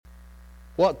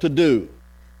What to do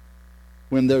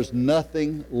when there's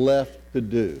nothing left to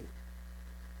do.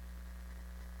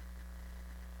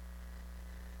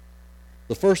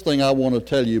 The first thing I want to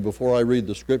tell you before I read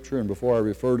the Scripture and before I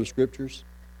refer to Scriptures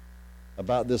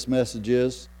about this message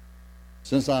is,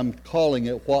 since I'm calling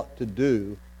it what to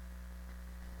do,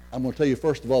 I'm going to tell you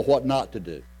first of all what not to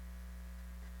do.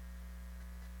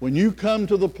 When you come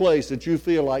to the place that you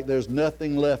feel like there's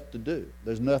nothing left to do,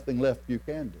 there's nothing left you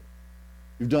can do.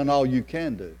 You've done all you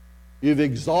can do. You've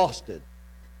exhausted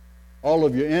all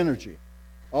of your energy,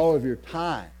 all of your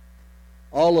time,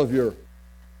 all of your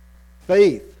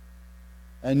faith,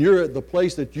 and you're at the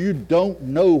place that you don't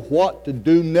know what to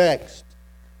do next.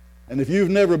 And if you've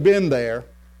never been there,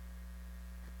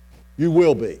 you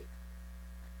will be.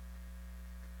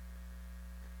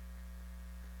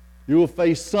 You will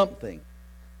face something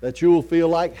that you will feel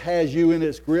like has you in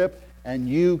its grip, and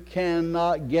you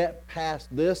cannot get past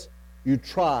this. You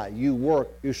try, you work,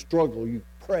 you struggle, you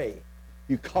pray,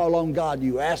 you call on God,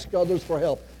 you ask others for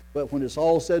help. But when it's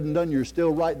all said and done, you're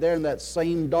still right there in that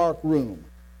same dark room,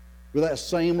 with that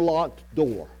same locked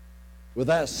door, with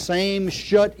that same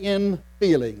shut-in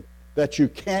feeling that you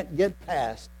can't get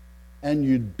past, and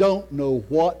you don't know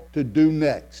what to do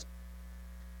next.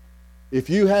 If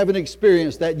you haven't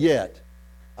experienced that yet,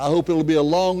 I hope it'll be a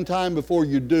long time before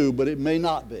you do, but it may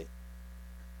not be.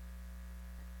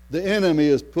 The enemy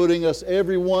is putting us,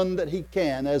 everyone that he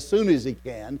can, as soon as he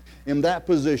can, in that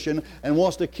position, and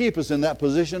wants to keep us in that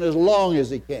position as long as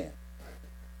he can.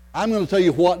 I'm going to tell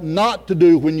you what not to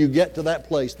do when you get to that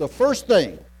place. The first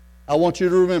thing I want you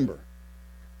to remember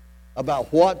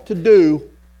about what to do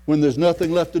when there's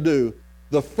nothing left to do,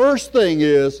 the first thing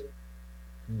is,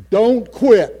 don't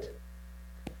quit.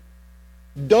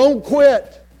 Don't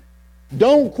quit.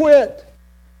 Don't quit.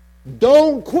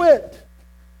 Don't quit.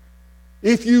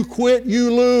 If you quit,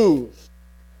 you lose.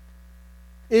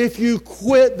 If you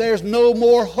quit, there's no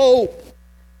more hope.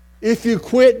 If you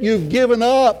quit, you've given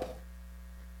up.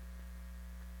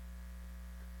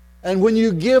 And when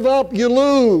you give up, you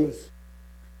lose.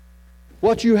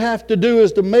 What you have to do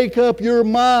is to make up your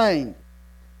mind.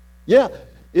 Yeah,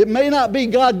 it may not be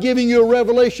God giving you a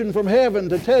revelation from heaven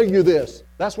to tell you this.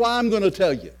 That's why I'm going to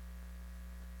tell you.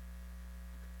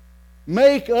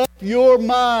 Make up your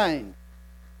mind.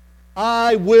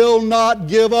 I will not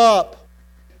give up.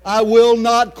 I will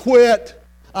not quit.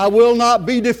 I will not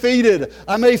be defeated.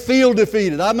 I may feel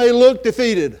defeated. I may look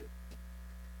defeated.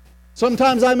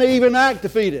 Sometimes I may even act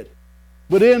defeated.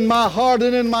 But in my heart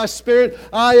and in my spirit,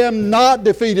 I am not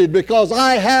defeated because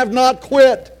I have not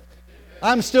quit.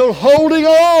 I'm still holding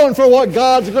on for what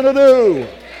God's going to do.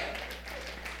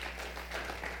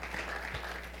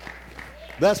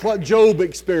 That's what Job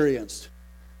experienced.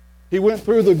 He went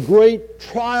through the great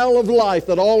trial of life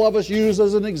that all of us use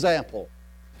as an example.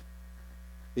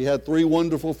 He had 3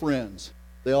 wonderful friends.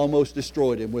 They almost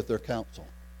destroyed him with their counsel.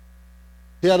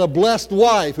 He had a blessed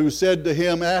wife who said to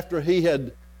him after he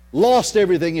had lost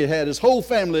everything he had, his whole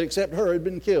family except her had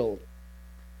been killed.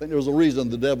 I think there was a reason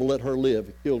the devil let her live.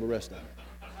 He killed the rest of them.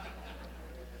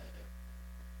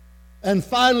 And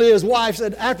finally his wife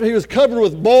said, after he was covered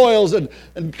with boils and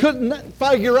couldn't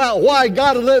figure out why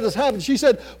God had let this happen, she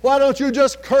said, why don't you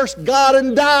just curse God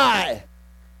and die?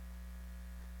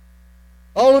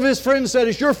 All of his friends said,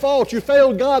 it's your fault. You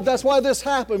failed God. That's why this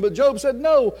happened. But Job said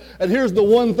no. And here's the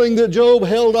one thing that Job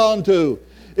held on to.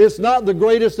 It's not the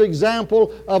greatest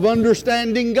example of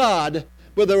understanding God,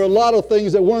 but there were a lot of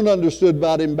things that weren't understood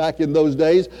about him back in those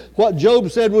days. What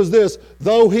Job said was this,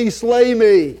 though he slay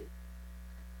me,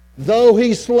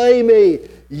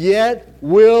 yet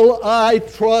will I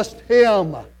trust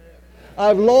him.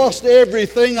 I've lost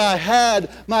everything I had.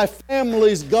 My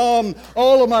family's gone.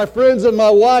 All of my friends and my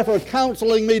wife are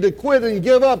counseling me to quit and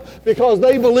give up because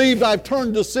they believed I've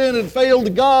turned to sin and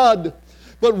failed God.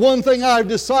 But one thing I've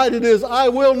decided is I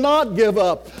will not give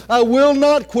up. I will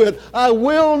not quit. I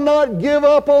will not give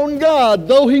up on God.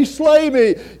 Though he slay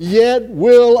me, yet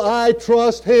will I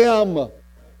trust him.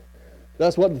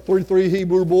 That's what the three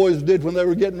Hebrew boys did when they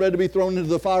were getting ready to be thrown into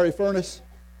the fiery furnace.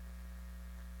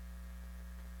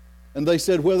 And they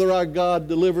said, whether our God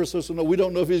delivers us or no, we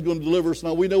don't know if he's going to deliver us or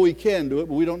not. We know he can do it,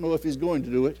 but we don't know if he's going to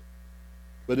do it.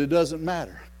 But it doesn't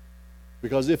matter.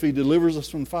 Because if he delivers us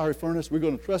from the fiery furnace, we're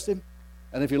going to trust him.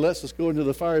 And if he lets us go into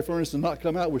the fiery furnace and not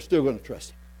come out, we're still going to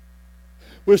trust him.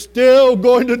 We're still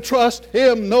going to trust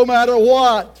him no matter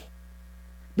what.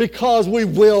 Because we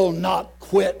will not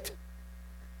quit.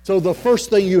 So the first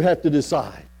thing you have to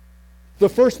decide,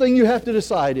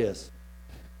 is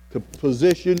to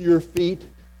position your feet,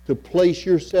 to place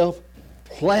yourself,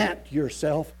 plant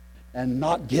yourself, and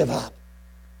not give up.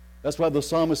 That's why the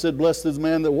psalmist said, blessed is the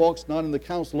man that walks not in the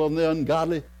counsel of the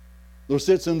ungodly, nor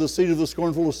sits in the seat of the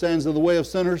scornful, or stands in the way of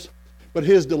sinners. But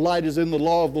his delight is in the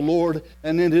law of the Lord,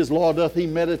 and in his law doth he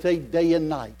meditate day and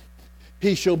night.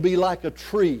 He shall be like a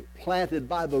tree planted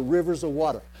by the rivers of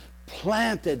water.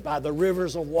 Planted by the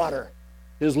rivers of water.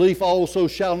 His leaf also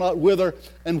shall not wither,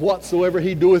 and whatsoever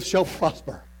he doeth shall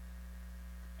prosper.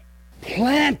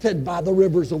 Planted by the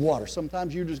rivers of water.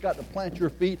 Sometimes you just got to plant your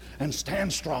feet and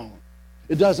stand strong.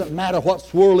 It doesn't matter what's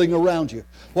swirling around you,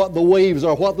 what the waves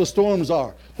are, what the storms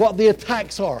are, what the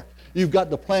attacks are. You've got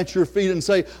to plant your feet and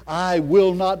say, I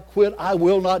will not quit, I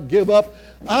will not give up.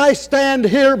 I stand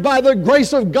here by the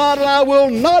grace of God, and I will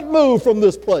not move from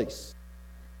this place.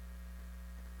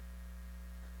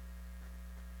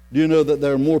 Do you know that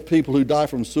there are more people who die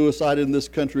from suicide in this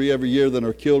country every year than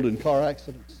are killed in car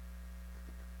accidents?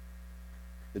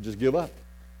 They just give up.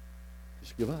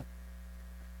 Just give up.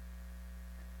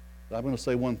 But I'm going to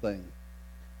say one thing.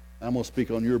 I'm going to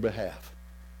speak on your behalf.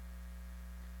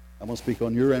 I'm going to speak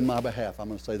on your and my behalf. I'm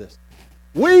going to say this.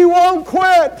 We won't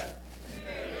quit.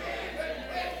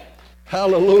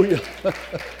 Hallelujah.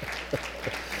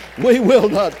 We will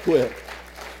not quit.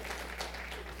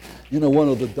 You know, one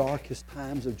of the darkest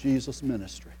times of Jesus'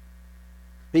 ministry,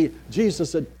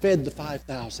 Jesus had fed the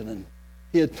 5,000, and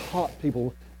he had taught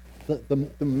people the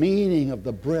meaning of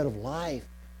the bread of life.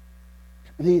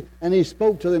 And he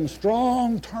spoke to them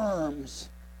strong terms,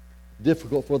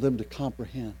 difficult for them to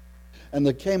comprehend. And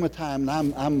there came a time,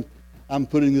 and I'm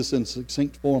putting this in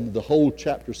succinct form, the whole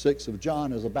chapter 6 of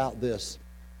John is about this.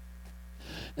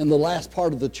 In the last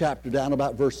part of the chapter, down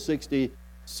about verse 66,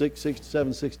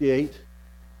 67, 68,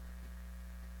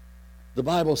 the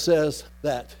Bible says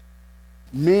that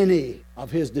many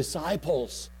of his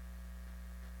disciples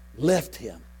left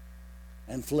him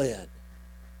and fled.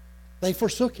 They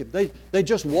forsook him. They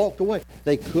just walked away.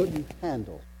 They couldn't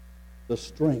handle the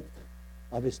strength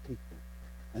of his teaching.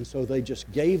 And so they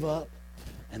just gave up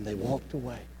and they walked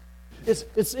away.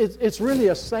 It's really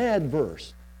a sad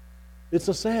verse. It's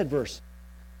a sad verse.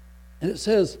 And it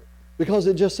says, because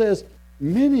it just says,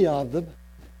 many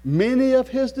of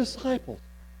his disciples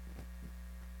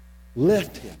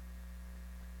left him,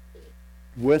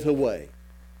 went away.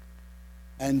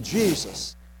 And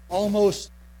Jesus,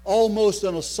 almost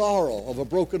in a sorrow of a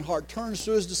broken heart, turns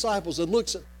to his disciples and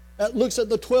looks at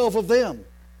the 12 of them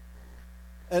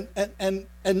and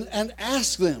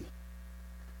asks them,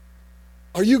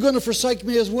 are you going to forsake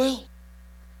me as well?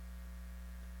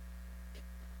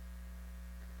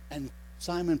 And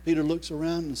Simon Peter looks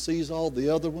around and sees all the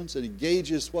other ones, and he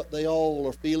gauges what they all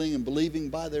are feeling and believing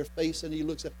by their face, and he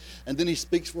looks at, and then he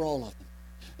speaks for all of them.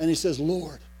 And he says,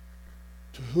 Lord,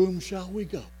 to whom shall we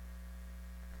go?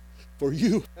 For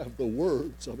you have the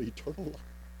words of eternal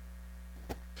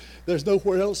life. There's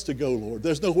nowhere else to go, Lord.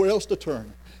 There's nowhere else to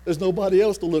turn. There's nobody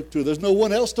else to look to. There's no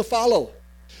one else to follow.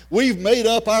 We've made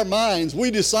up our minds. We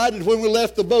decided when we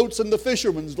left the boats and the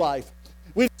fisherman's life.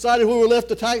 We decided when we left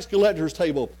the tax collector's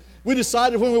table. We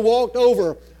decided when we walked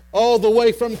over all the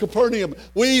way from Capernaum.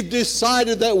 We've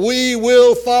decided that we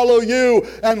will follow you,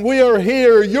 and we are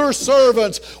here, your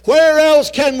servants. Where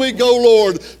else can we go,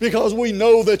 Lord? Because we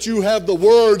know that you have the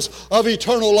words of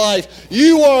eternal life.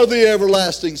 You are the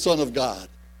everlasting Son of God.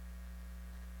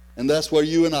 And that's where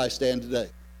you and I stand today.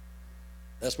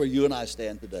 That's where you and I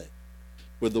stand today.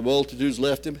 With the multitudes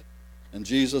left him, and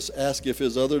Jesus asked if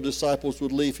his other disciples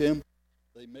would leave him,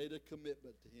 they made a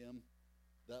commitment to him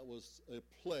that was a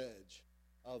pledge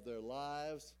of their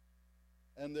lives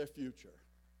and their future.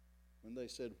 When they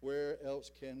said, where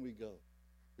else can we go?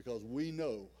 Because we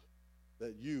know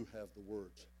that you have the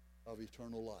words of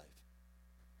eternal life.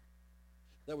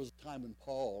 There was a time when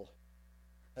Paul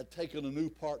had taken a new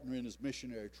partner in his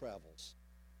missionary travels.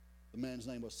 The man's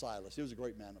name was Silas. He was a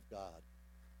great man of God.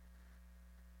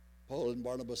 Paul and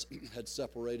Barnabas had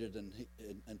separated,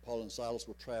 and Paul and Silas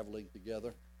were traveling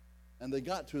together. And they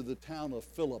got to the town of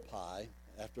Philippi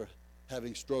after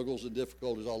having struggles and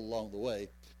difficulties all along the way.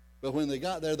 But when they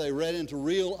got there, they ran into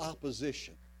real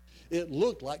opposition. It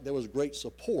looked like there was great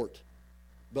support,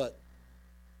 but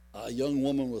a young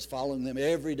woman was following them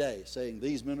every day, saying,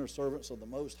 these men are servants of the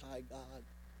Most High God.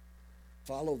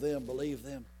 Follow them, believe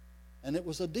them. And it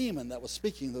was a demon that was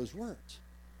speaking those words.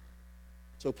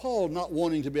 So Paul, not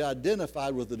wanting to be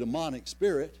identified with the demonic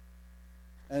spirit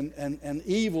and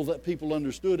evil that people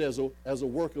understood as a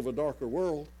work of a darker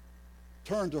world,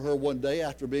 turned to her one day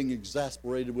after being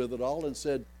exasperated with it all and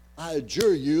said, I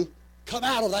adjure you, come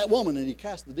out of that woman. And he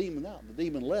cast the demon out. The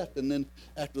demon left, and then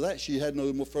after that she had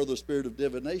no further spirit of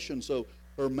divination, so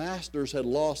her masters had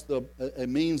lost a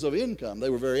means of income. They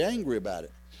were very angry about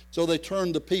it. So they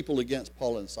turned the people against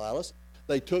Paul and Silas.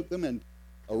 they took them and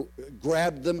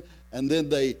grabbed them, and then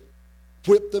they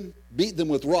whipped them, beat them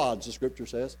with rods, the scripture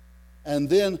says, and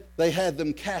then they had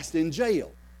them cast in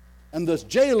jail. And the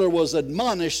jailer was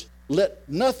admonished, let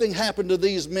nothing happen to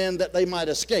these men that they might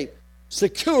escape.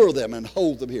 Secure them and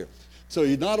hold them here. So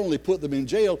he not only put them in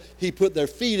jail, he put their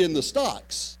feet in the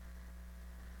stocks,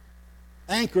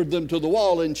 anchored them to the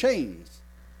wall in chains.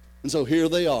 And so here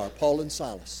they are, Paul and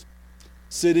Silas,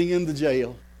 sitting in the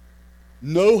jail,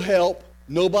 no help,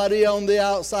 nobody on the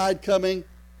outside coming.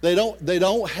 They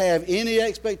don't have any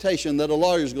expectation that a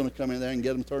lawyer is going to come in there and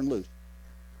get them turned loose.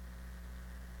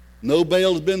 No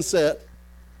bail has been set.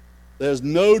 There's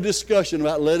no discussion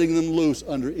about letting them loose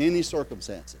under any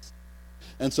circumstances.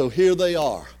 And so here they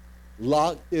are,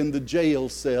 locked in the jail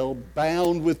cell,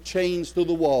 bound with chains to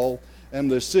the wall,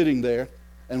 and they're sitting there.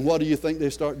 And what do you think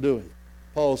they start doing?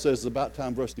 Paul says, it's about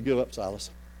time for us to give up, Silas.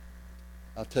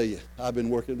 I'll tell you, I've been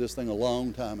working this thing a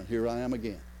long time, and here I am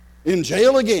again. In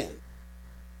jail again.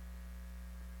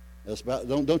 That's about,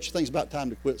 don't you think it's about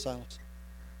time to quit, Silas?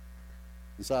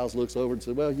 And Silas looks over and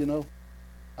says, well, you know,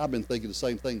 I've been thinking the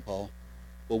same thing, Paul.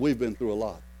 Well, we've been through a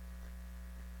lot.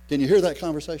 Can you hear that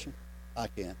conversation? I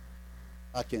can't.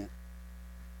 I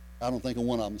don't think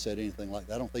one of them said anything like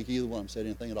that. I don't think either one of them said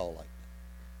anything at all like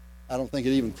that. I don't think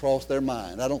it even crossed their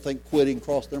mind. I don't think quitting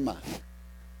crossed their mind.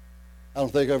 I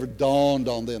don't think it ever dawned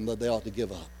on them that they ought to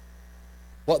give up.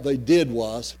 What they did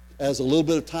was, as a little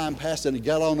bit of time passed and it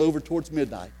got on over towards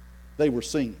midnight, they were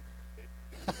singing.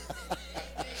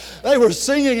 They were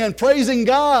singing and praising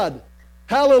God.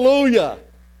 Hallelujah.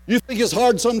 You think it's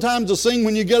hard sometimes to sing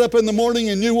when you get up in the morning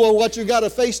and you know what you got to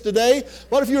face today?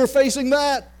 What if you were facing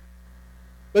that?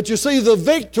 But you see, the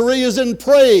victory is in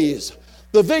praise.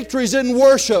 The victory is in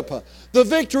worship. The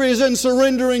victory is in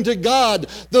surrendering to God.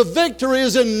 The victory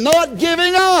is in not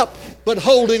giving up, but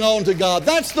holding on to God.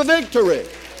 That's the victory.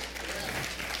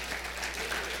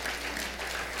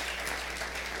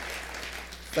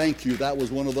 Thank you. That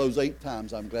was one of those 8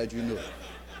 times. I'm glad you knew it.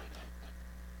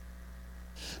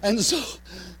 And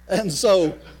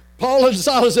so Paul and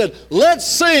Silas said, let's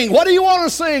sing. What do you want to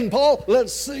sing, Paul?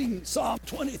 Let's sing Psalm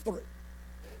 23.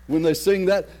 When they sing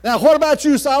that. Now, what about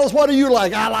you, Silas? What do you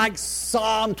like? I like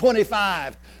Psalm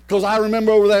 25. Because I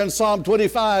remember over there in Psalm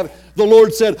 25, the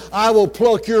Lord said, I will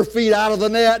pluck your feet out of the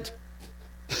net.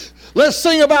 Let's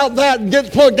sing about that and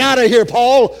get plucked out of here,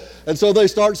 Paul. And so they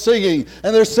start singing,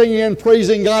 and they're singing and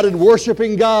praising God and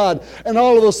worshiping God. And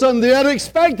all of a sudden, the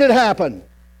unexpected happened.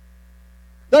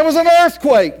 There was an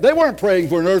earthquake. They weren't praying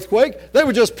for an earthquake. They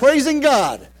were just praising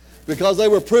God because they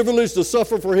were privileged to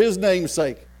suffer for His name's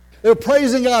sake. They were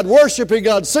praising God, worshiping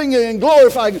God, singing and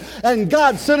glorifying, and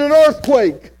God sent an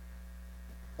earthquake.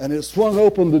 And it swung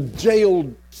open the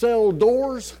jail cell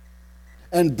doors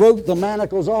and broke the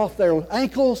manacles off their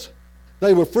ankles.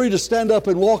 They were free to stand up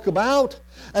and walk about,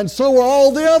 and so were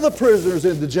all the other prisoners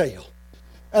in the jail.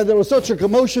 And there was such a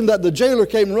commotion that the jailer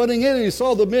came running in and he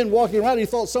saw the men walking around. He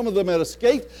thought some of them had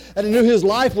escaped, and he knew his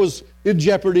life was in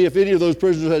jeopardy if any of those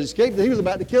prisoners had escaped, and he was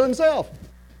about to kill himself.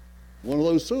 One of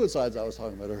those suicides I was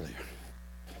talking about earlier.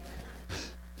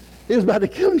 He was about to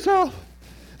kill himself.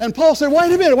 And Paul said,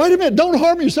 wait a minute, don't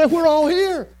harm yourself, we're all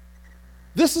here.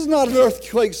 This is not an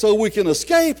earthquake so we can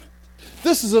escape.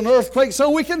 This is an earthquake so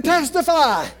we can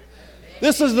testify.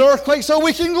 This is an earthquake so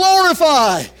we can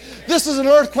glorify. This is an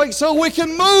earthquake so we can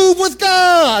move with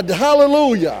God.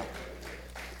 Hallelujah.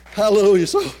 Hallelujah.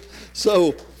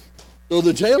 So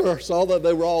the jailer saw that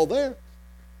they were all there.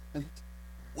 And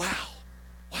wow.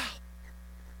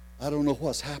 I don't know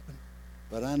what's happened,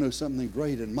 but I know something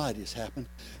great and mighty has happened.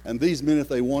 And these men, if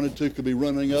they wanted to, could be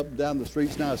running up and down the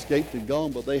streets now, escaped and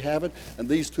gone, but they haven't. And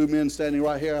these 2 men standing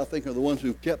right here, I think, are the ones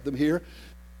who kept them here.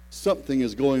 Something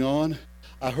is going on.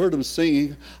 I heard them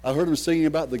singing. I heard them singing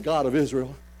about the God of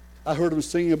Israel. I heard them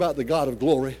singing about the God of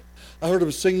glory. I heard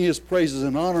them singing His praises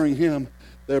and honoring Him.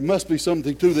 There must be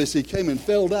something to this. He came and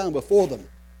fell down before them.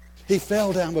 He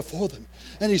fell down before them.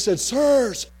 And he said,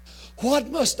 sirs,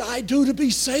 what must I do to be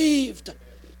saved?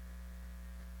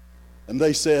 And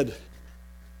they said,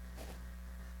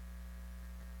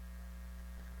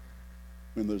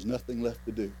 when there's nothing left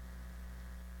to do,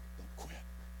 don't quit.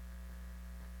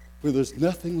 When there's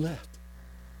nothing left,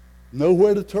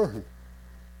 nowhere to turn,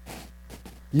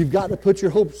 you've got to put your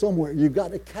hope somewhere. You've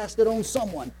got to cast it on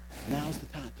someone. Now's the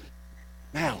time.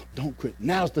 Now, don't quit.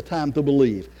 Now's the time to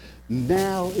believe.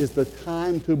 Now is the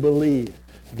time to believe.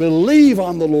 Believe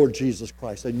on the Lord Jesus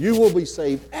Christ, and you will be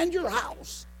saved, and your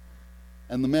house.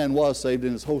 And the man was saved,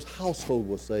 and his whole household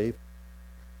was saved.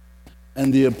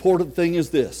 And the important thing is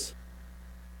this.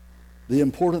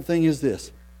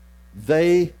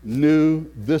 They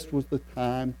knew this was the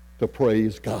time to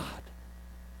praise God.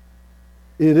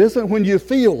 It isn't when you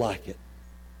feel like it.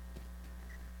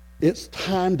 It's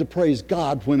time to praise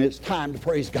God when it's time to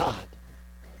praise God.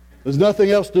 There's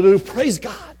nothing else to do. Praise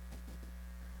God.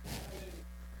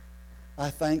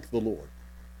 I thank the Lord.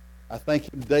 I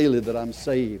thank Him daily that I'm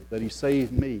saved, that He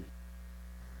saved me,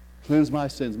 cleansed my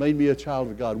sins, made me a child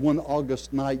of God. One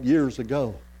August night years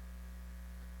ago,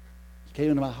 He came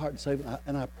into my heart and saved me,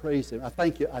 and I praise Him. I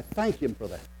thank Him for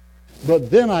that. But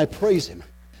then I praise Him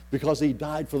because He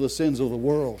died for the sins of the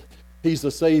world. He's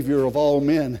the Savior of all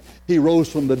men. He rose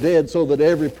from the dead so that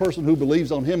every person who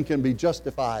believes on Him can be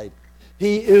justified.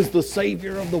 He is the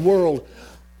Savior of the world.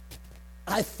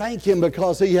 I thank Him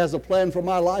because He has a plan for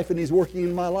my life, and He's working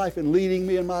in my life and leading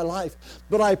me in my life.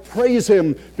 But I praise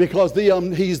Him because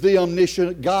He's the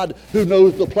omniscient God who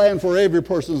knows the plan for every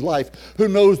person's life, who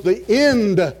knows the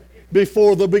end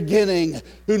before the beginning,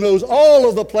 who knows all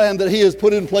of the plan that He has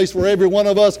put in place for every one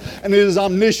of us, and in His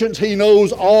omniscience He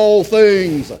knows all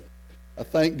things. I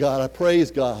thank God. I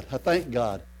praise God. I thank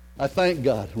God. I thank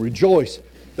God. Rejoice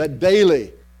that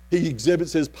daily He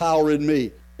exhibits His power in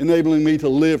me, enabling me to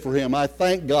live for Him. I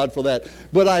thank God for that.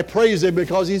 But I praise Him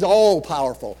because He's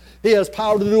all-powerful. He has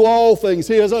power to do all things.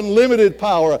 He has unlimited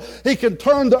power. He can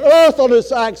turn the earth on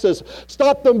its axis,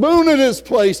 stop the moon in its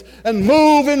place, and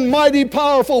move in mighty,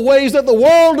 powerful ways that the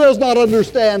world does not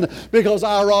understand, because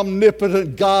our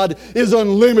omnipotent God is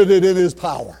unlimited in His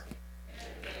power.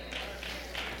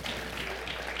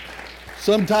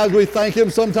 Sometimes we thank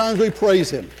Him, sometimes we praise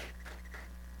Him.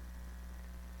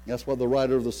 That's what the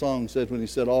writer of the song said when he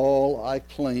said, all I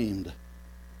claimed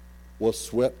was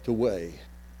swept away.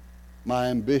 My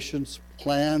ambitions,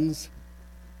 plans,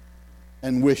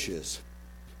 and wishes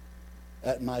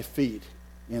at my feet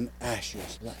in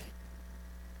ashes lay.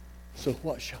 So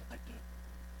what shall I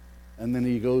do? And then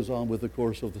he goes on with the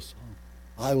chorus of the song.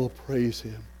 I will praise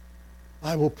Him.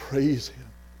 I will praise Him.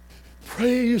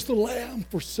 Praise the Lamb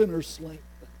for sinners slain.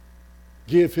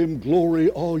 Give Him glory,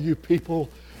 all you people,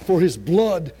 for His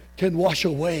blood can wash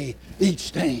away each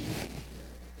stain.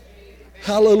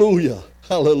 Hallelujah.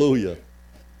 Hallelujah.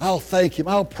 I'll thank Him.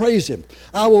 I'll praise Him.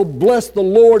 I will bless the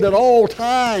Lord at all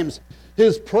times.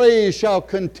 His praise shall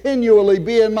continually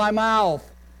be in my mouth,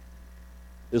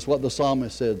 is what the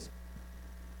psalmist says.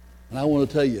 And I want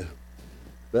to tell you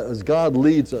that as God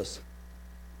leads us,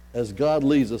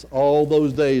 all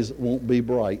those days won't be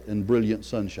bright and brilliant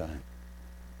sunshine.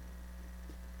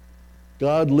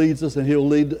 God leads us, and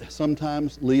He'll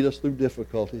sometimes lead us through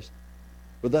difficulties.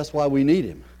 But that's why we need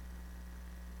Him.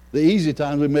 The easy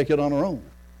times we make it on our own.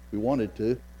 We wanted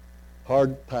to.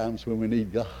 Hard times when we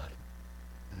need God.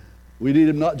 We need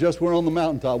Him not just when we're on the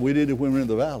mountaintop. We need Him when we're in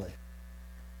the valley.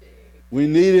 We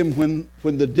need Him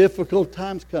when the difficult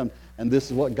times come. And this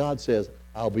is what God says,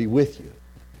 I'll be with you.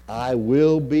 I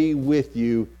will be with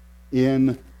you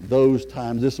in those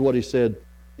times. This is what He said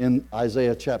in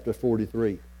Isaiah chapter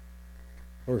 43.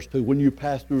 Verse 2, when you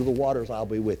pass through the waters, I'll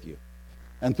be with you.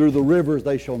 And through the rivers,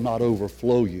 they shall not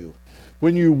overflow you.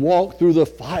 When you walk through the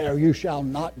fire, you shall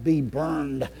not be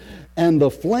burned, and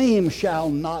the flame shall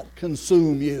not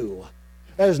consume you.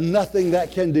 There's nothing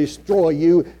that can destroy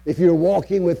you if you're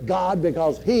walking with God,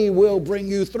 because He will bring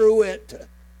you through it.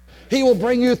 He will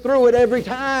bring you through it every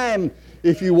time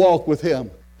if you walk with Him.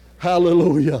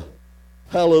 Hallelujah.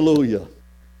 Hallelujah.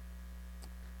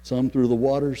 Some through the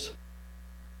waters,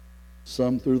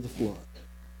 some through the flood,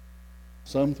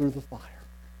 some through the fire,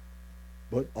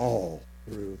 but all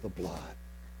through the blood.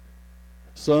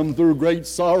 Some through great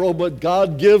sorrow, but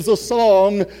God gives a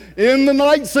song in the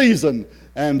night season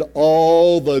and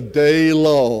all the day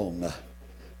long.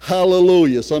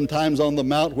 Hallelujah. Sometimes on the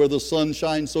mount where the sun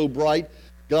shines so bright,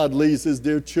 God leads His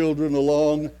dear children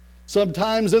along.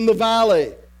 Sometimes in the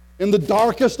valley, in the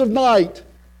darkest of night,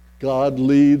 God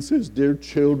leads His dear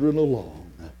children along.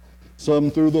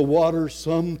 Some through the water,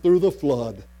 some through the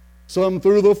flood, some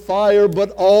through the fire,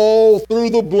 but all through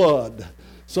the blood.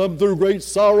 Some through great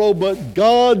sorrow, but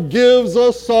God gives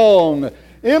a song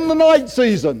in the night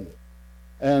season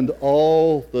and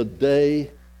all the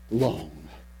day long.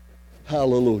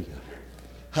 Hallelujah.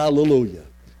 Hallelujah.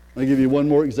 I'll give you one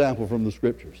more example from the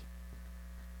Scriptures.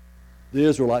 The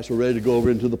Israelites were ready to go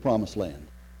over into the Promised Land.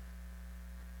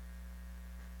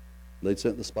 They'd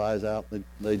sent the spies out.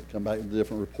 They'd come back with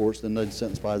different reports. Then they'd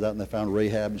sent the spies out, and they found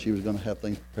Rahab, and she was going to have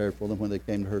things prepared for them when they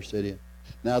came to her city.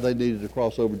 Now they needed to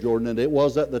cross over Jordan, and it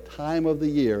was at the time of the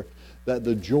year that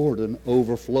the Jordan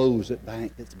overflows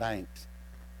its banks.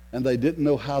 And they didn't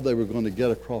know how they were going to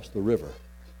get across the river.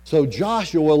 So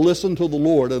Joshua listened to the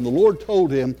Lord, and the Lord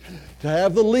told him to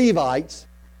have the Levites.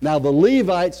 Now the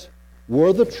Levites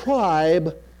were the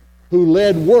tribe who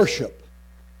led worship.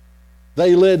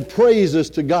 They led praises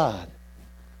to God.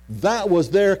 That was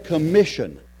their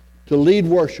commission, to lead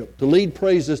worship, to lead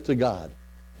praises to God,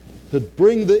 to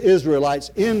bring the Israelites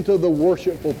into the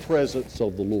worshipful presence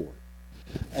of the Lord.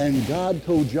 And God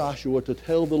told Joshua to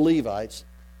tell the Levites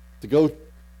to go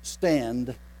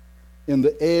stand in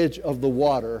the edge of the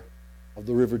water of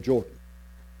the river Jordan.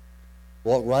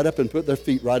 Walk right up and put their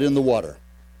feet right in the water.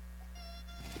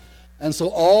 And so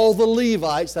all the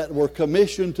Levites that were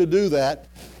commissioned to do that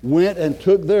went and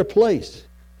took their place.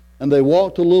 And they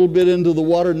walked a little bit into the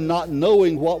water not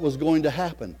knowing what was going to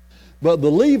happen. But the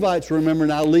Levites, remember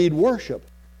now, lead worship.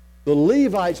 The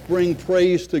Levites bring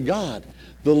praise to God.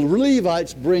 The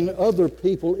Levites bring other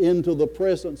people into the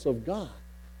presence of God.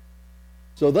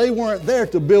 So they weren't there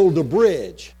to build a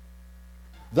bridge.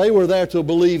 They were there to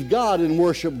believe God and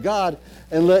worship God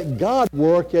and let God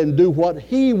work and do what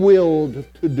He willed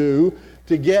to do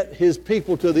to get His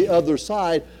people to the other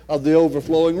side of the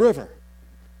overflowing river.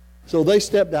 So they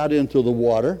stepped out into the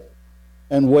water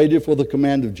and waited for the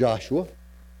command of Joshua.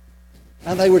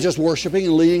 And they were just worshiping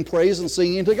and leading praise and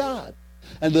singing to God.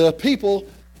 And the people,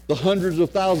 the hundreds of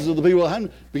thousands of the people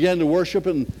began to worship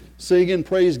and sing and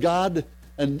praise God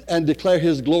and declare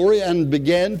His glory and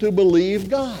began to believe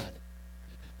God.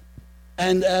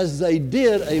 And as they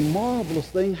did, a marvelous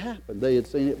thing happened. They had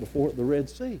seen it before at the Red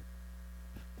Sea.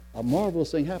 A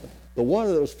marvelous thing happened. The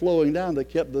water that was flowing down that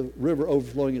kept the river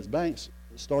overflowing its banks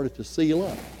started to seal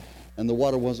up. And the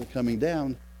water wasn't coming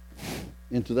down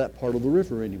into that part of the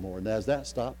river anymore. And as that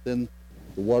stopped, then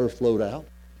the water flowed out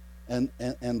and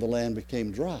the land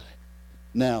became dry.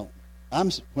 Now,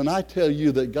 when I tell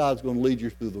you that God's going to lead you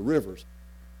through the rivers,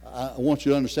 I want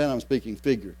you to understand I'm speaking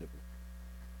figuratively.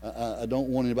 I don't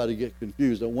want anybody to get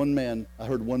confused. I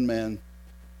heard one man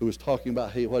who was talking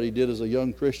about what he did as a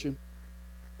young Christian,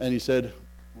 and he said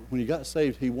when he got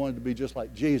saved, he wanted to be just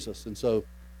like Jesus, and so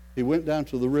he went down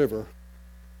to the river.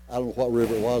 I don't know what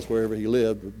river it was, wherever he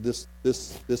lived, but this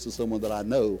is someone that I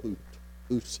know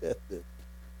who said this.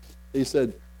 He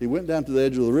said he went down to the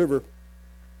edge of the river,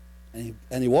 and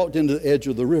he walked into the edge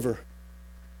of the river,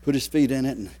 put his feet in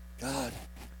it, and God,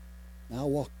 now I'll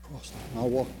walk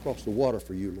across the water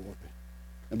for you, Lord.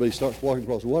 But he starts walking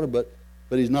across the water, but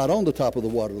he's not on the top of the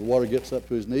water. The water gets up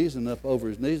to his knees and up over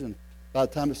his knees, and by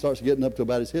the time it starts getting up to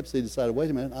about his hips, he decided, wait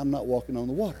a minute, I'm not walking on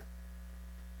the water.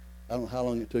 I don't know how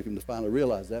long it took him to finally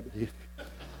realize that,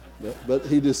 but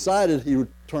he decided he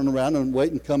would turn around and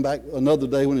wait and come back another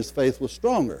day when his faith was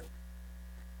stronger.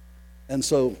 And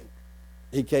so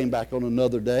he came back on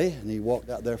another day, and he walked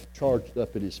out there charged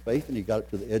up in his faith, and he got up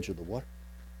to the edge of the water.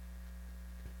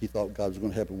 He thought God was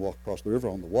going to help him walk across the river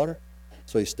on the water.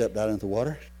 So he stepped out into the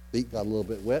water. Feet got a little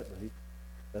bit wet, but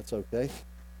that's okay.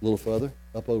 A little further,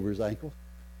 up over his ankles.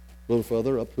 A little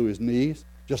further, up to his knees,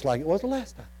 just like it was the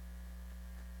last time.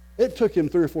 It took him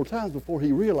 3 or 4 times before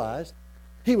he realized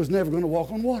he was never going to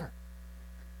walk on water.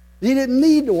 He didn't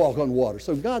need to walk on water,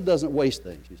 so God doesn't waste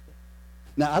things, you see.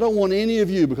 Now, I don't want any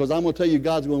of you, because I'm going to tell you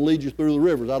God's going to lead you through the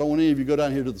rivers, I don't want any of you to go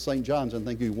down here to the St. John's and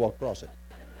think you can walk across it.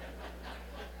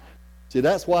 See,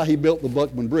 that's why he built the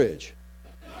Buckman Bridge.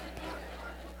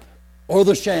 Or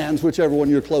the Shands, whichever one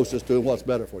you're closest to and what's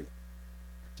better for you.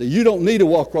 See, you don't need to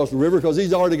walk across the river because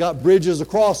he's already got bridges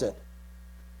across it.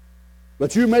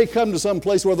 But you may come to some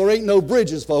place where there ain't no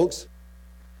bridges, folks.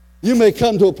 You may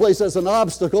come to a place that's an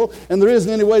obstacle and there isn't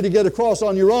any way to get across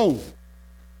on your own.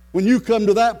 When you come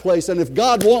to that place, and if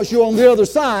God wants you on the other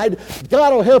side,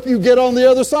 God will help you get on the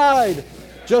other side.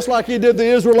 Just like He did the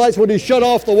Israelites when He shut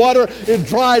off the water, it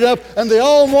dried up, and they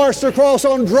all marched across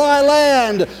on dry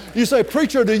land. You say,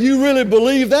 preacher, do you really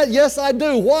believe that? Yes, I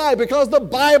do. Why? Because the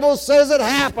Bible says it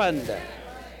happened.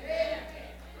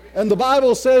 And the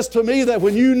Bible says to me that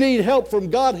when you need help from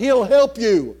God, He'll help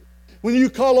you. When you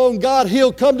call on God,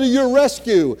 He'll come to your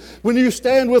rescue. When you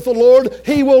stand with the Lord,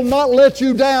 He will not let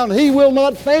you down. He will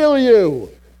not fail you.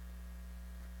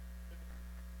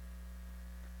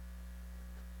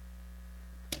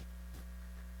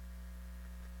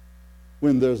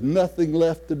 When there's nothing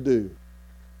left to do,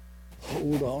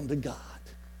 hold on to God.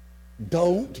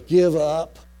 Don't give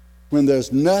up. When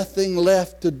there's nothing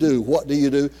left to do, what do?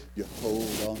 You hold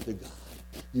on to God.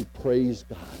 You praise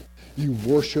God. You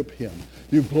worship Him.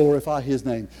 You glorify His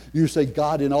name. You say,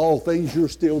 God, in all things, you're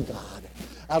still God.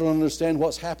 I don't understand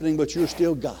what's happening, but you're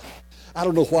still God. I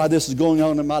don't know why this is going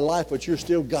on in my life, but you're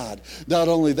still God. Not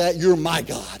only that, you're my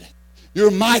God. You're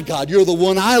my God. You're the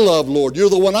one I love, Lord. You're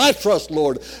the one I trust,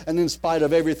 Lord. And in spite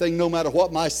of everything, no matter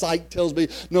what my sight tells me,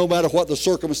 no matter what the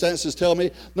circumstances tell me,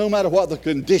 no matter what the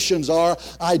conditions are,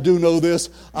 I do know this.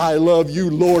 I love you,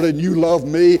 Lord, and you love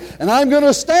me. And I'm going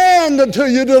to stand until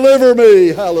you deliver me.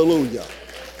 Hallelujah.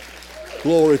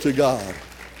 Glory to God.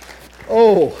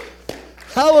 Oh,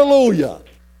 Hallelujah.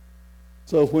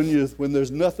 So when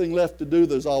there's nothing left to do,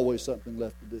 there's always something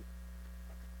left to do.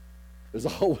 There's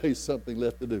always something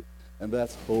left to do. And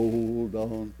that's hold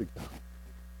on to God.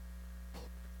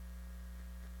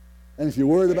 And if you're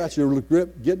worried about your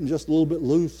grip getting just a little bit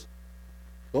loose,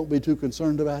 don't be too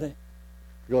concerned about it.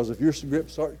 Because if your grip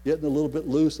starts getting a little bit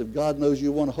loose, if God knows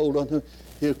you want to hold on to it,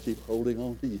 He'll keep holding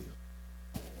on to you.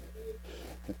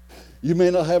 You may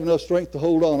not have enough strength to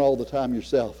hold on all the time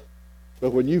yourself.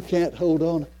 But when you can't hold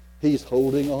on, He's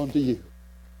holding on to you.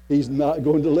 He's not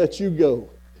going to let you go.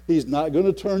 He's not going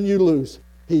to turn you loose.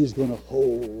 He's going to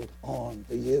hold on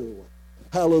to you.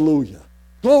 Hallelujah.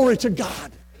 Glory to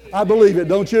God. I believe it,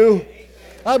 don't you?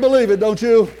 I believe it, don't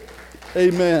you?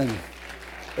 Amen.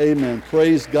 Amen.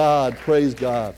 Praise God. Praise God.